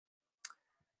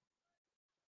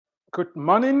Good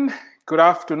morning, good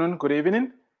afternoon, good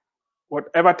evening,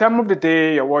 whatever time of the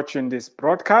day you're watching this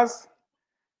broadcast.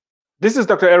 This is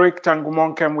Dr. Eric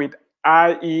Tangumonkem with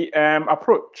IEM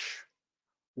Approach,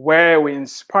 where we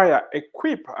inspire,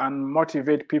 equip, and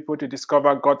motivate people to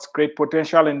discover God's great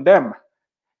potential in them,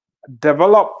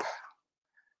 develop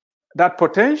that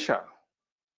potential,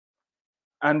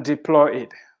 and deploy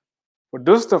it. For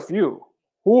those of you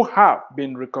who have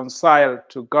been reconciled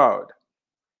to God,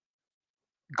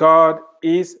 God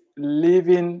is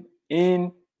living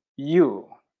in you.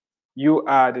 You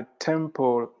are the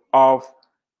temple of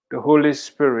the Holy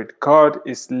Spirit. God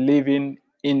is living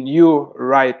in you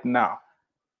right now.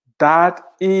 That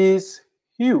is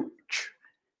huge.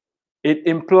 It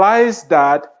implies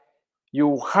that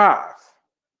you have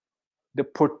the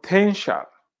potential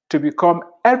to become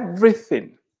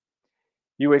everything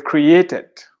you were created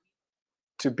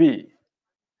to be.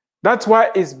 That's why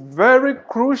it's very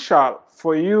crucial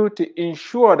for you to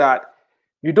ensure that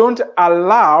you don't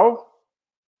allow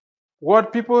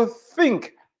what people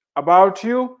think about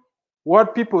you,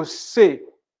 what people say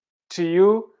to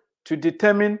you to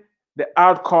determine the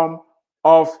outcome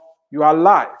of your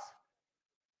life.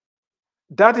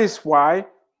 That is why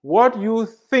what you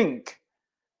think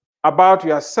about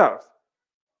yourself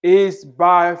is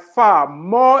by far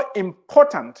more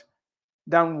important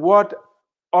than what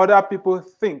other people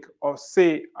think or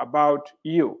say about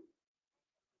you.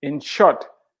 In short,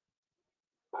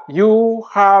 you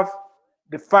have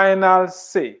the final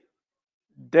say.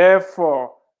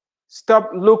 Therefore, stop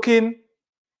looking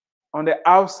on the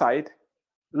outside.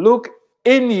 Look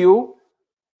in you,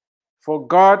 for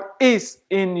God is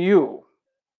in you.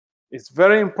 It's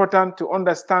very important to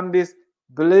understand this,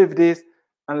 believe this,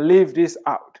 and live this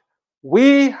out.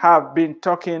 We have been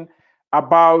talking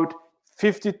about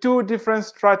 52 different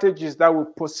strategies that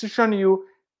will position you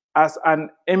as an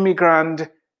immigrant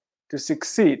to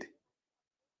succeed.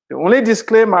 The only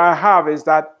disclaimer I have is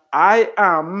that I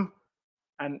am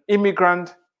an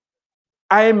immigrant.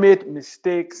 I made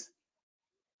mistakes,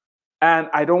 and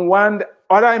I don't want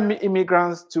other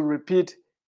immigrants to repeat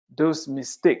those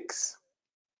mistakes.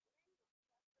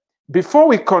 Before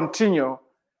we continue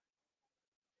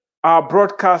our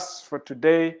broadcast for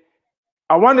today,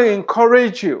 I want to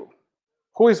encourage you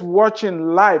who is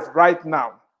watching live right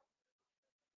now.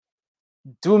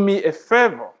 Do me a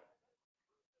favor.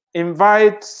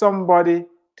 Invite somebody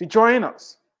to join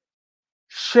us.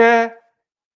 Share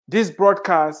this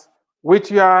broadcast with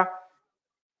your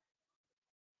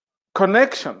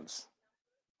connections.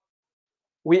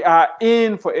 We are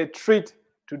in for a treat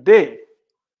today.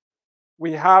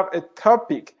 We have a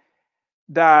topic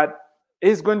that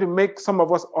is going to make some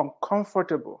of us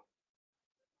uncomfortable.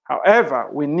 However,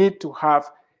 we need to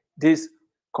have this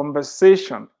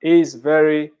conversation. It is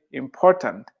very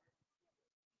important.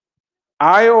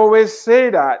 I always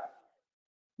say that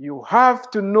you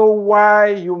have to know why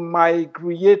you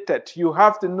migrated. You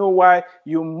have to know why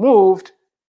you moved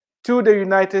to the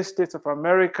United States of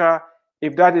America,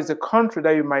 if that is the country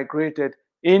that you migrated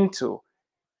into.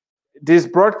 This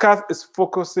broadcast is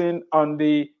focusing on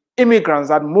the immigrants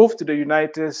that moved to the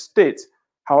United States.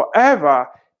 However,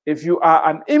 if you are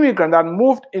an immigrant that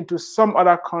moved into some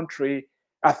other country,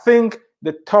 I think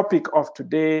the topic of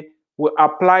today will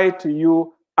apply to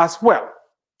you as well.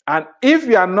 And if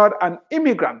you are not an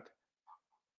immigrant,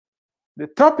 the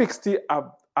topic still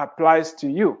applies to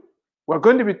you. We're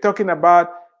going to be talking about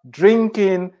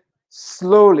drinking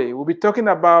slowly. We'll be talking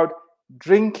about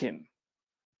drinking.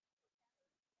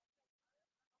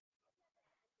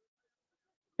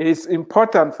 It's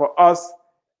important for us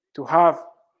to have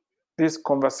this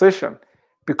conversation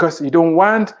because you don't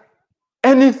want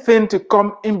anything to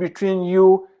come in between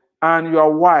you and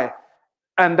your why.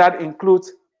 And that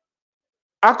includes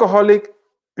alcoholic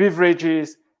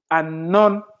beverages and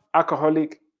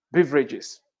non-alcoholic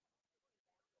beverages.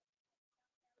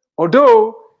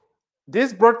 Although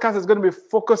this broadcast is going to be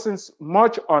focusing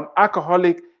much on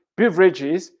alcoholic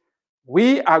beverages,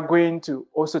 we are going to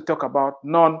also talk about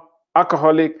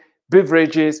non-alcoholic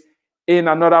beverages in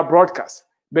another broadcast.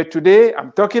 But today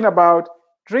I'm talking about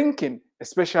drinking,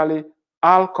 especially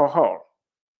alcohol.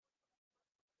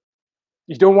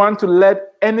 You don't want to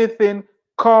let anything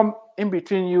come in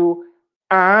between you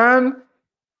and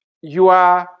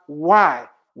your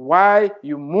why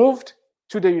you moved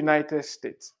to the United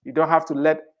States. You don't have to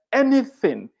let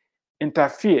anything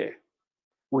interfere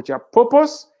with your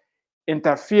purpose,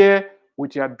 interfere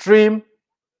with your dream,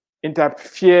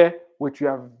 interfere with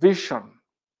your vision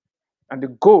and the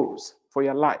goals for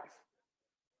your life.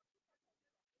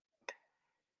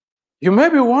 You may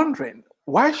be wondering,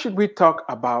 why should we talk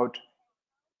about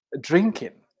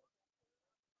drinking?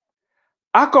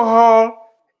 Alcohol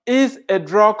is a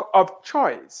drug of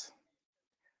choice.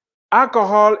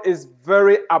 Alcohol is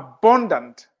very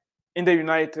abundant in the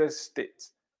United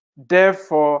States.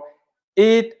 Therefore,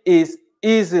 it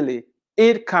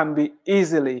can be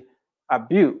easily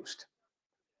abused.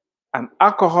 And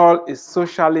alcohol is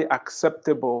socially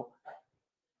acceptable.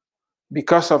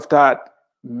 Because of that,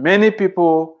 many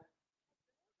people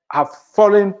have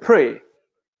fallen prey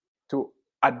to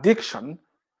addiction,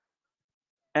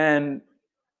 and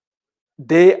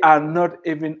they are not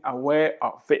even aware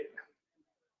of it.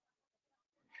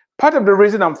 Part of the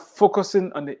reason I'm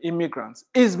focusing on the immigrants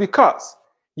is because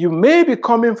you may be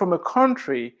coming from a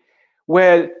country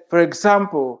where, for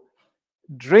example,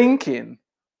 drinking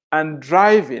and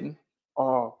driving,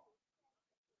 or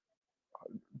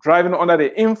driving under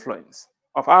the influence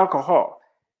of alcohol,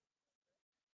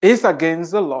 is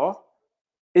against the law,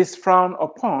 is frowned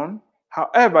upon.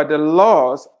 However, the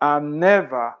laws are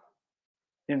never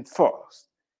enforced.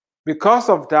 Because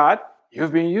of that,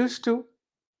 you've been used to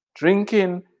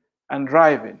drinking and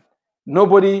driving.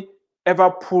 Nobody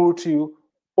ever pulled you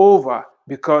over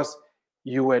because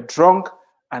you were drunk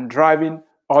and driving,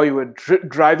 or you were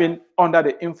driving under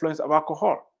the influence of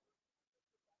alcohol.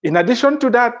 In addition to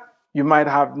that, you might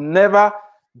have never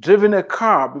driven a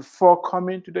car before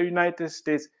coming to the United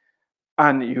States,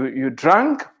 and you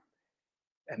drank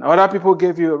and other people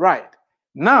gave you a ride.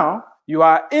 Now you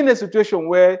are in a situation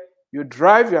where you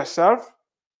drive yourself,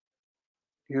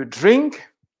 you drink,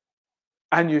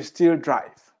 and you still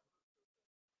drive.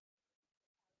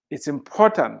 It's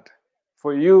important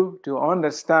for you to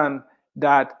understand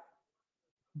that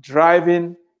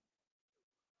driving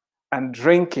and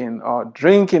drinking, or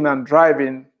drinking and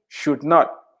driving, should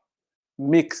not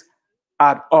mix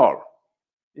at all.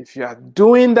 If you are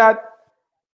doing that,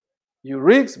 you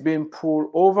risk being pulled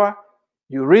over,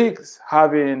 you risk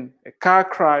having a car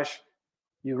crash,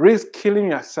 you risk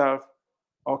killing yourself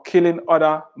or killing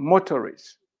other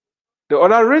motorists. The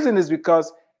other reason is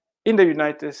because in the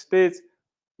United States,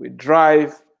 we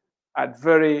drive at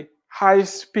very high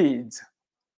speeds.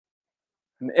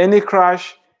 In any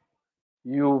crash,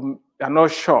 you are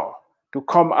not sure to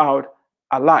come out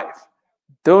alive.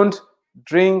 Don't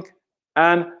drink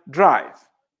and drive.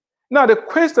 Now, the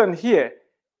question here,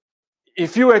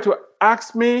 if you were to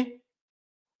ask me,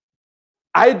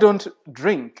 I don't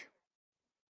drink.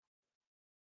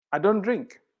 I don't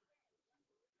drink.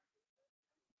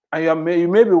 And you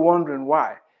may be wondering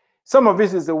why. Some of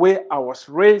it is the way I was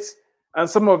raised, and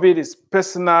some of it is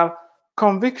personal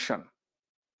conviction.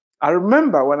 I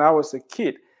remember when I was a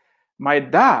kid, my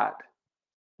dad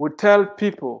would tell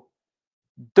people,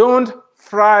 don't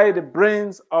fry the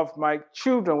brains of my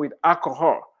children with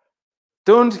alcohol.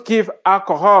 Don't give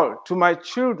alcohol to my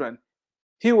children.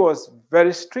 He was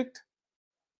very strict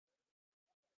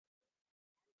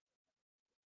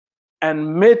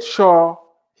and made sure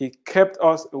he kept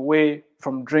us away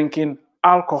from drinking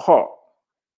alcohol.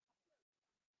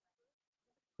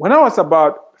 When I was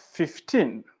about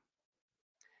 15,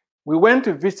 we went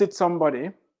to visit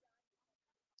somebody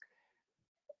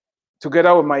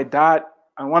together with my dad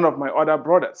and one of my other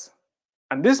brothers.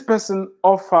 And this person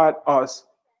offered us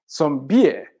some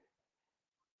beer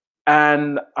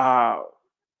and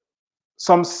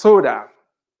some soda.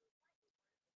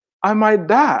 And my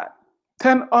dad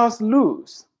turned us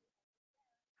loose.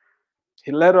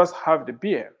 He let us have the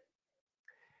beer.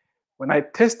 When I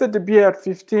tasted the beer at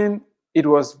 15, it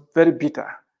was very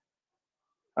bitter.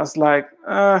 I was like,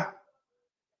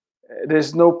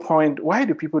 there's no point. Why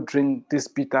do people drink this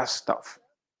bitter stuff?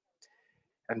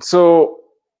 And so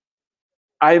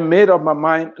I made up my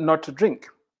mind not to drink.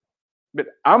 But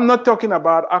I'm not talking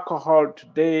about alcohol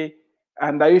today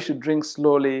and that you should drink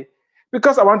slowly,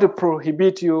 because I want to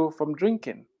prohibit you from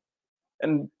drinking.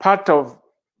 And part of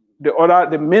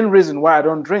the main reason why I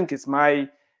don't drink is my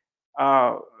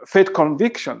faith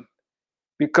conviction,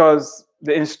 because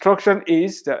the instruction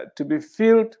is that to be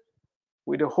filled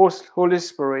with the Holy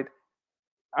Spirit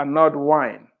and not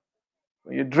wine.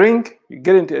 When you drink, you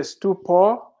get into a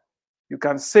stupor, you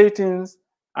can say things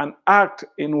and act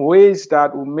in ways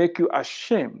that will make you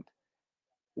ashamed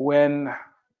when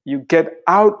you get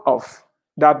out of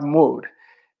that mode.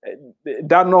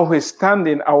 That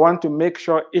notwithstanding, I want to make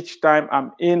sure each time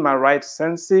I'm in my right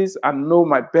senses and know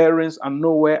my bearings and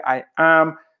know where I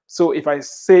am. So if I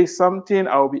say something,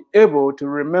 I'll be able to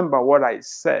remember what I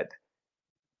said.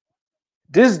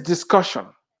 This discussion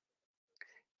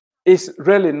is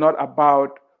really not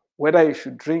about whether you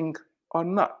should drink or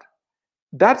not.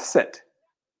 That said,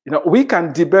 we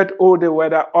can debate all day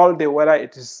whether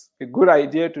it is a good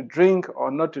idea to drink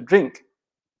or not to drink.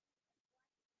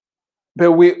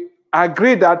 But we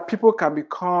agree that people can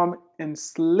become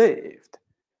enslaved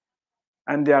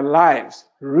and their lives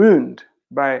ruined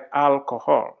by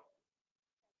alcohol.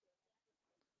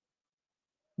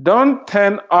 Don't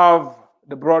turn off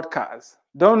the broadcast.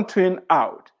 Don't tune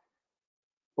out.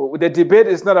 The debate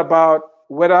is not about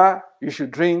whether you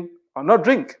should drink or not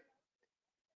drink.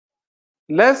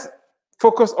 Let's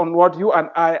focus on what you and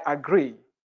I agree.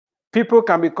 People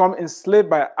can become enslaved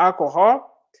by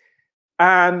alcohol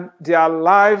and their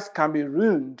lives can be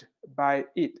ruined by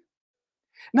it.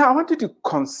 Now, I want you to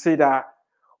consider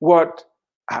what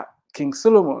King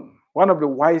Solomon, one of the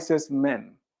wisest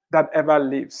men that ever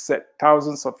lived, said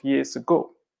thousands of years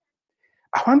ago.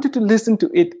 I want you to listen to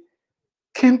it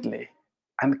keenly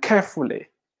and carefully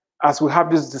as we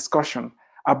have this discussion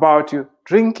about you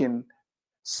drinking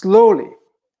slowly.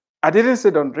 I didn't say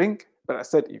don't drink, but I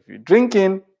said if you're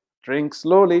drinking, drink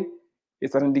slowly.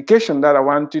 It's an indication that I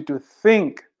want you to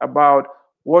think about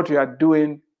what you are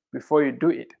doing before you do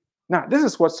it. Now, this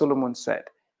is what Solomon said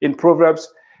in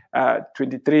Proverbs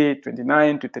 23,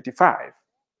 29 to 35.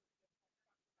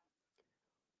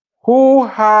 Who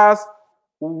has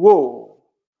woe?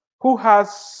 Who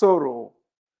has sorrow?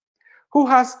 Who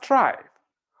has strife?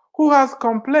 Who has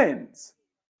complaints?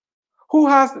 Who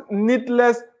has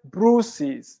needless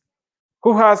bruises?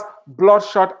 Who has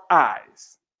bloodshot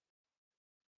eyes?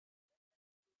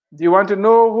 Do you want to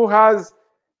know who has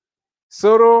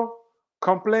sorrow,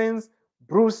 complaints,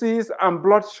 bruises, and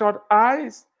bloodshot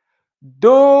eyes?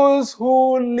 Those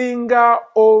who linger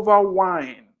over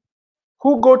wine,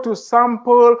 who go to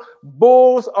sample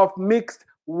bowls of mixed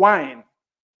wine.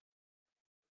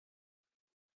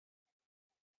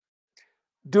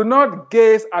 Do not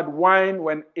gaze at wine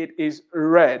when it is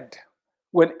red,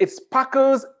 when it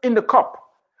sparkles in the cup,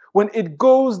 when it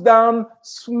goes down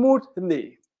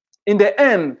smoothly. In the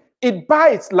end, it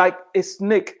bites like a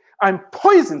snake and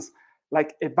poisons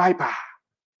like a viper.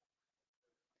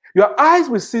 Your eyes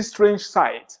will see strange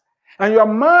sights, and your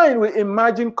mind will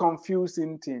imagine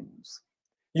confusing things.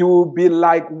 You will be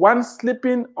like one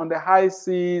sleeping on the high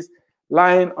seas,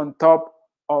 lying on top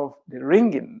of the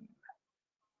ringing.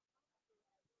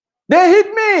 They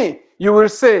hit me, you will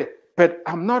say, but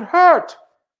I'm not hurt.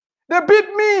 They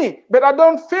beat me, but I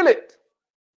don't feel it.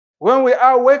 When will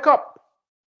I wake up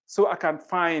so I can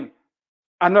find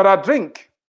another drink?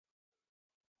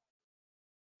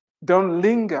 Don't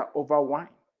linger over wine.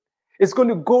 It's going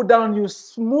to go down you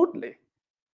smoothly. It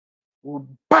will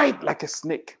bite like a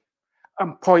snake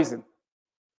and poison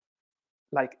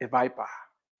like a viper.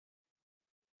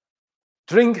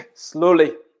 Drink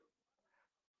slowly.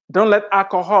 Don't let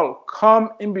alcohol come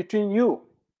in between you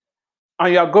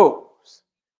and your goals.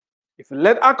 If you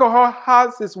let alcohol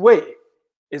have its way,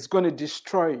 it's going to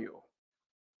destroy you.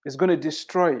 It's going to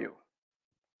destroy you.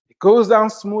 It goes down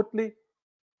smoothly.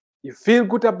 You feel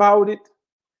good about it,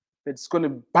 but it's going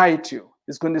to bite you.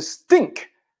 It's going to stink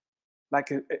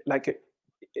like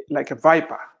a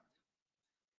viper.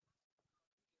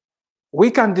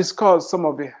 We can discuss some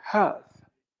of the health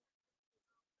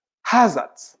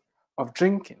hazards of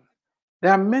drinking.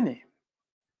 There are many.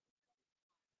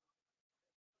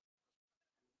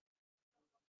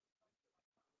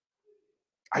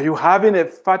 Are you having a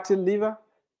fatty liver?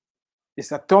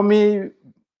 Is a tummy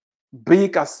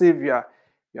big as if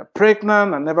you're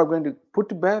pregnant and never going to put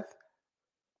to birth?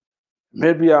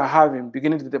 Maybe you're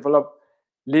beginning to develop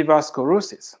liver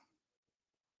cirrhosis.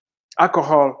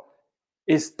 Alcohol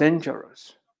is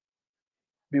dangerous.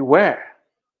 Beware.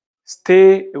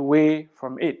 Stay away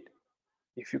from it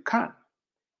if you can.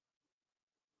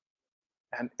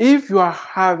 And if you are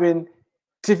having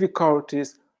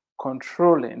difficulties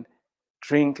controlling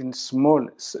drinking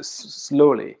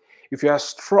slowly, if you are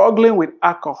struggling with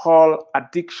alcohol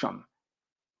addiction,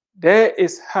 there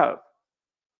is help.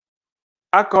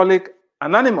 Alcoholics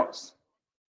Anonymous.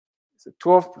 It's a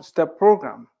 12-step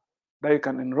program that you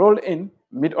can enroll in,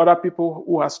 meet other people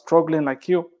who are struggling like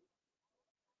you,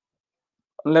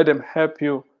 and let them help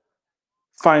you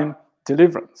find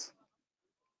deliverance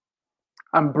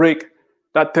and break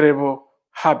that terrible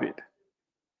habit.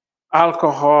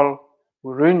 Alcohol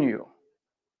will ruin you.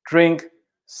 Drink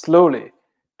slowly.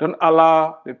 Don't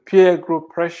allow the peer group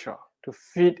pressure to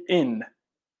feed in,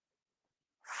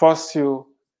 force you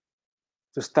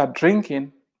to start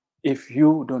drinking if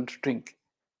you don't drink.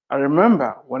 I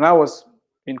remember when I was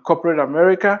in corporate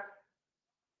America,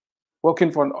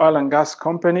 working for an oil and gas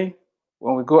company,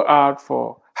 when we go out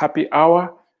for happy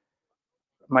hour,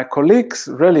 my colleagues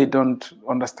really don't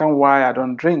understand why I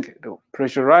don't drink. They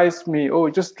pressurize me, oh,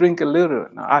 just drink a little.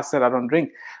 Now, I said I don't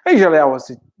drink. Usually I was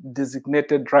a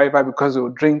designated driver because they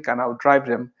would drink and I would drive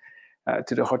them.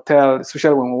 to the hotel,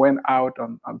 especially when we went out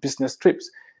on business trips.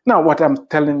 Now, what I'm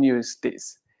telling you is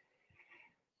this.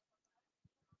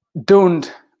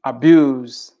 Don't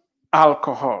abuse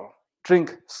alcohol.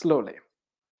 Drink slowly.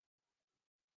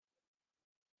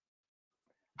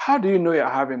 How do you know you're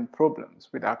having problems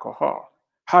with alcohol?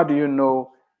 How do you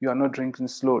know you are not drinking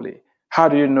slowly? How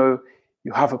do you know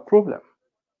you have a problem?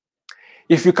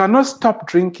 If you cannot stop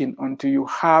drinking until you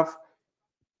have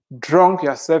drunk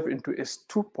yourself into a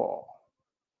stupor,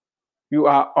 you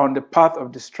are on the path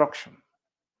of destruction.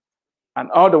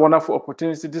 And all the wonderful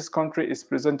opportunity this country is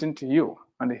presenting to you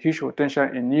and the huge potential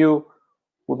in you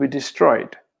will be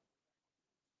destroyed.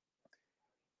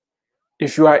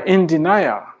 If you are in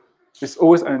denial, it's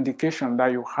always an indication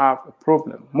that you have a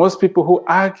problem. Most people who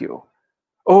argue,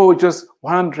 oh, just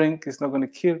one drink is not going to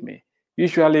kill me.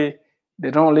 Usually,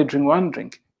 they don't only drink one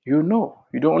drink. You know,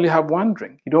 you don't only have one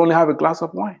drink. You don't only have a glass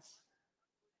of wine.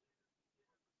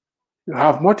 You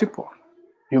have multiple.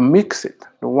 You mix it,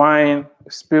 the wine,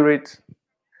 the spirit,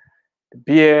 the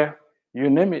beer, you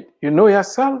name it. You know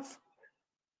yourself.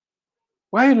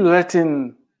 Why are you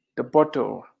letting the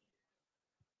bottle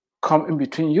come in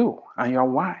between you and your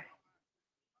wine?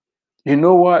 You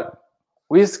know what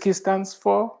whiskey stands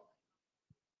for?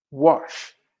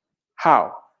 Wash.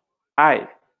 How? I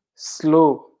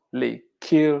slowly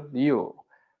kill you.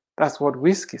 That's what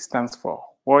whiskey stands for.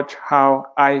 Watch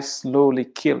how I slowly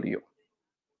kill you.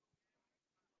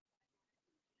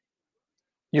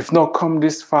 You've not come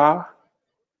this far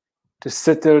to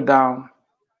settle down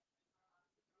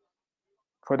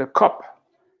for the cup.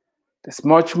 There's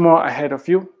much more ahead of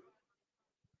you.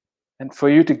 And for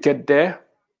you to get there,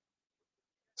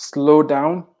 slow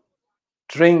down,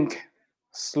 drink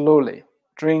slowly,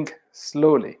 drink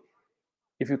slowly.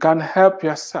 If you can't help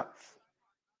yourself,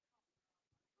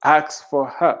 ask for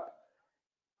help.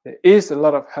 There is a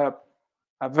lot of help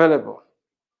available.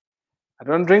 I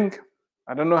don't drink.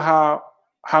 I don't know how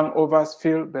hangovers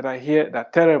feel, but I hear they're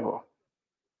terrible.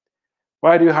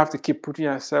 Why do you have to keep putting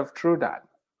yourself through that?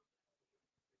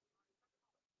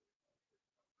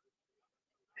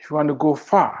 If you want to go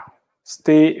far,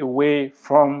 stay away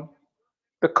from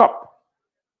the cup.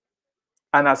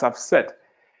 And as I've said,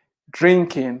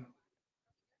 drinking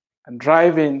and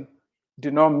driving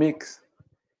do not mix.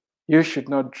 You should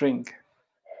not drink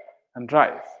and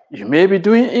drive. You may be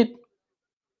doing it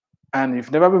and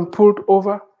you've never been pulled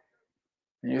over,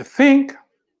 and you think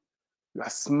you are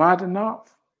smart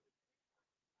enough,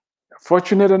 you're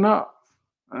fortunate enough,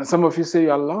 and some of you say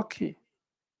you are lucky,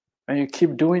 and you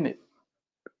keep doing it.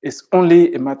 It's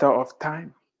only a matter of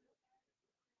time.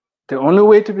 The only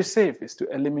way to be safe is to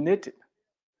eliminate it.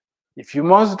 If you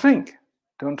must drink,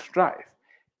 don't drive.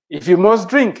 If you must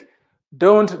drink,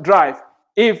 don't drive.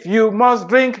 If you must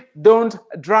drink, don't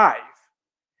drive.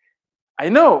 I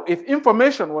know if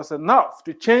information was enough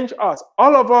to change us,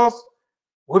 all of us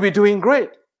would be doing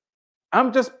great.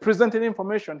 I'm just presenting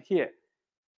information here.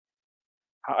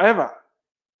 However,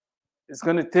 it's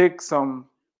going to take some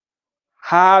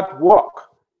hard work.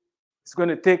 It's going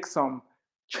to take some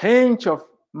change of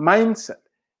mindset.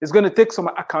 It's going to take some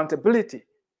accountability.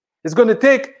 It's going to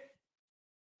take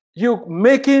you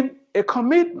making a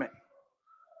commitment,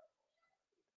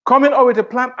 coming up with a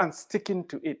plan and sticking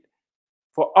to it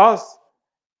for us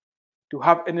to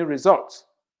have any results,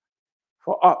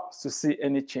 for us to see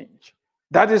any change.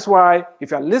 That is why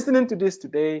if you're listening to this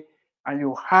today and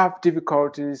you have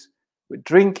difficulties with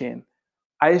drinking,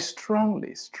 I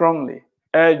strongly, strongly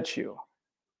urge you,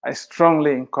 I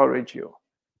strongly encourage you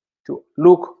to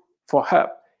look for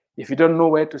help. If you don't know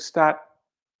where to start,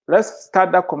 let's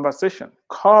start that conversation.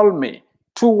 Call me,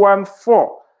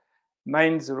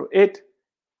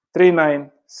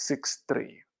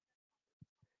 214-908-3963.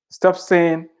 Stop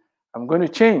saying, I'm going to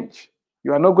change.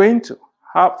 You are not going to.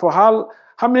 How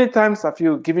many times have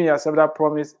you given yourself that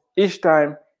promise each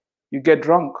time you get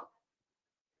drunk?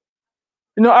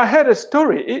 You know, I heard a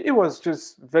story. It was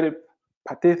just very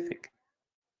pathetic.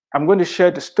 I'm going to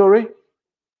share the story.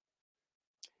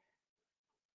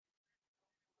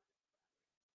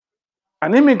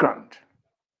 An immigrant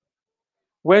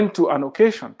went to an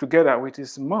occasion together with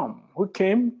his mom, who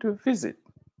came to visit.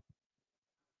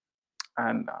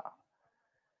 And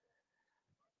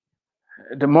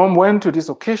the mom went to this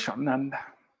occasion, and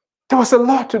there was a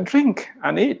lot to drink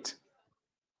and eat.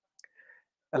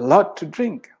 A lot to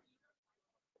drink.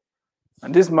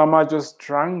 And this mama just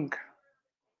drank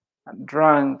and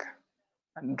drank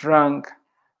and drank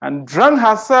and drank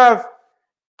herself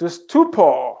to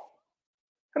stupor.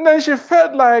 And then she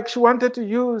felt like she wanted to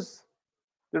use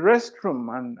the restroom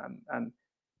and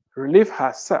relieve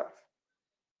herself.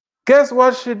 Guess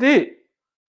what she did?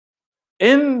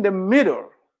 in the middle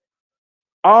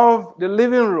of the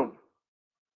living room,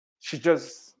 she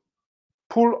just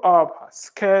pulled up her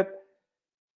skirt,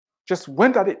 just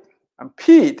went at it and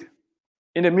peed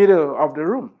in the middle of the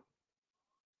room.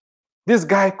 This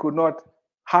guy could not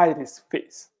hide his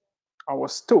face. I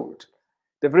was told.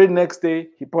 The very next day,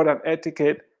 he bought an air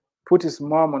ticket, put his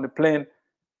mom on the plane,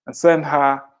 and sent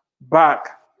her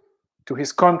back to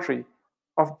his country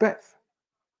of birth.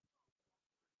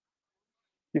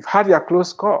 You've had your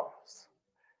close calls.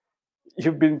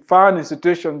 You've been found in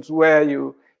situations where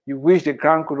you wish the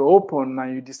ground could open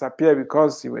and you disappear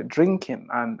because you were drinking,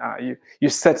 and you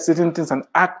said certain things and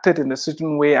acted in a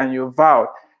certain way, and you vowed,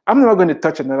 I'm never going to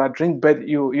touch another drink, but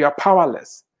you are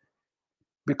powerless.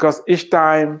 Because each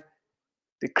time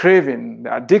the craving,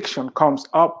 the addiction comes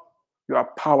up, you are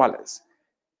powerless.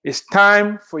 It's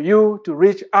time for you to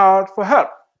reach out for help.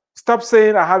 Stop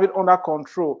saying, I have it under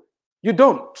control. You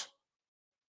don't.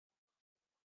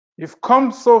 You've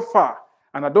come so far,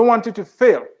 and I don't want you to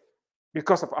fail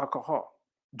because of alcohol.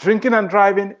 Drinking and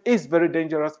driving is very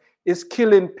dangerous. It's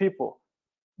killing people.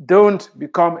 Don't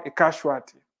become a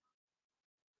casualty.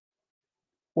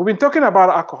 We've been talking about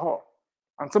alcohol,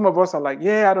 and some of us are like,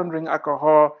 yeah, I don't drink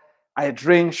alcohol. I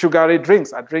drink sugary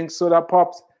drinks. I drink soda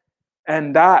pops,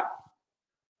 and that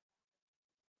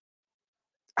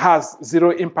has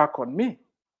zero impact on me.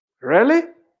 Really?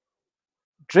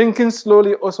 Drinking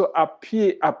slowly also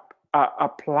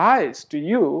applies to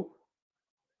you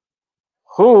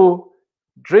who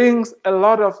drinks a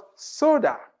lot of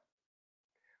soda.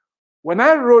 When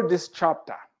I wrote this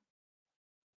chapter,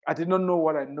 I did not know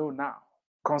what I know now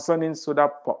concerning soda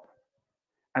pop.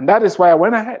 And that is why I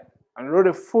went ahead and wrote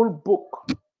a full book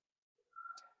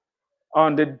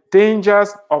on the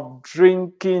dangers of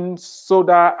drinking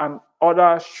soda and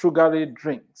other sugary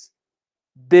drinks.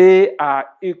 They are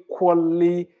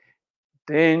equally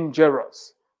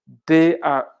dangerous. They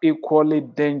are equally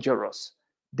dangerous.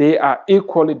 They are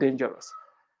equally dangerous.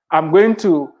 I'm going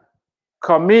to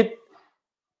commit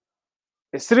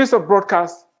a series of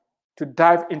broadcasts to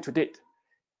dive into it.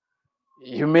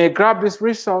 You may grab this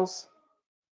resource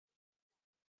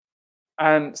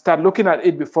and start looking at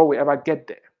it before we ever get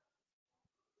there.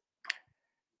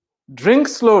 Drink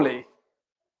slowly.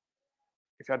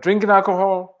 If you're drinking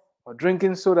alcohol or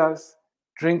drinking sodas,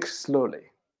 drink slowly.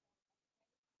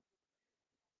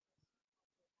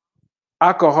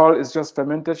 Alcohol is just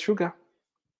fermented sugar.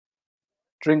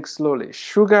 Drink slowly.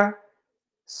 Sugar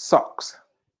sucks.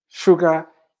 Sugar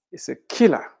is a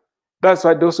killer. That's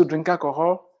why those who drink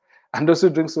alcohol and those who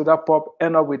drink soda pop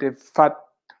end up with a fat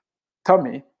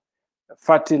tummy, a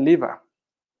fatty liver.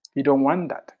 You don't want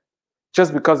that.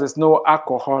 Just because there's no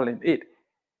alcohol in it,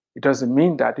 it doesn't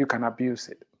mean that you can abuse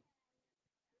it.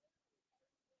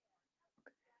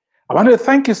 I want to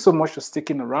thank you so much for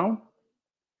sticking around.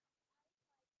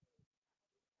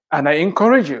 And I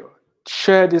encourage you,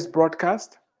 share this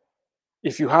broadcast.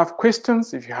 If you have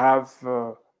questions, if you have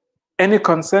any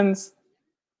concerns,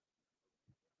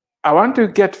 I want to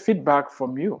get feedback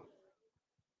from you.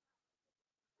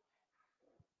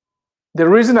 The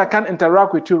reason I can't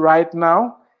interact with you right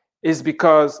now is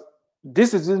because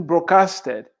this is being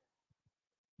broadcasted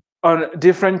on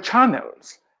different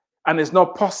channels, and it's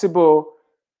not possible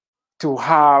to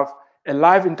have a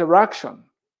live interaction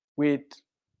with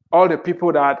all the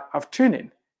people that have tuned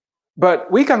in. But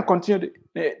we can continue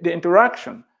the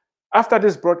interaction after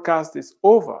this broadcast is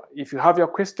over. If you have your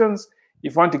questions,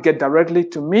 if you want to get directly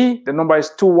to me, the number is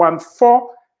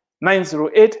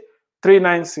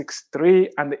 214-908-3963,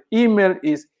 and the email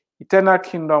is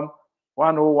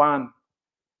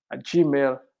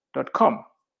eternalkingdom101@gmail.com.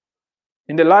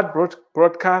 In the last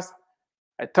broadcast,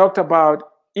 I talked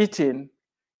about eating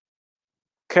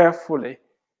carefully.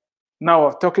 Now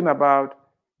we're talking about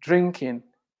drinking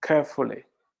carefully.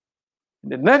 In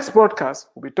the next broadcast,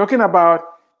 we'll be talking about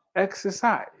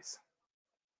exercise.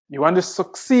 You want to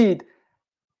succeed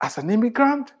as an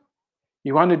immigrant?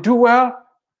 You want to do well?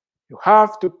 You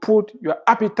have to put your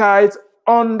appetites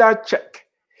under check.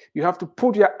 You have to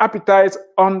put your appetites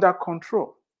under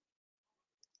control.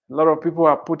 A lot of people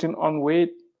are putting on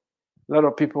weight. A lot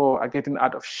of people are getting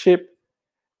out of shape.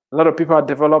 A lot of people are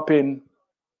developing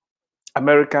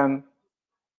American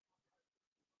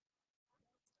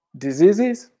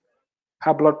diseases,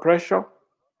 high blood pressure,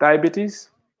 diabetes,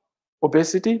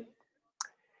 obesity.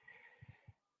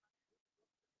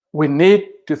 We need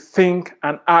to think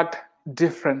and act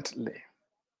differently.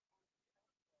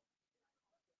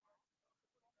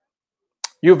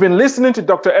 You've been listening to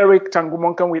Dr. Eric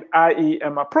Tangumonkem with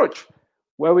IEM Approach,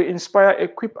 where we inspire,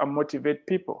 equip, and motivate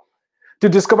people to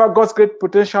discover God's great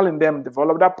potential in them,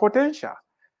 develop that potential,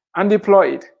 and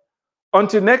deploy it.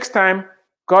 Until next time,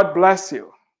 God bless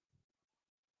you.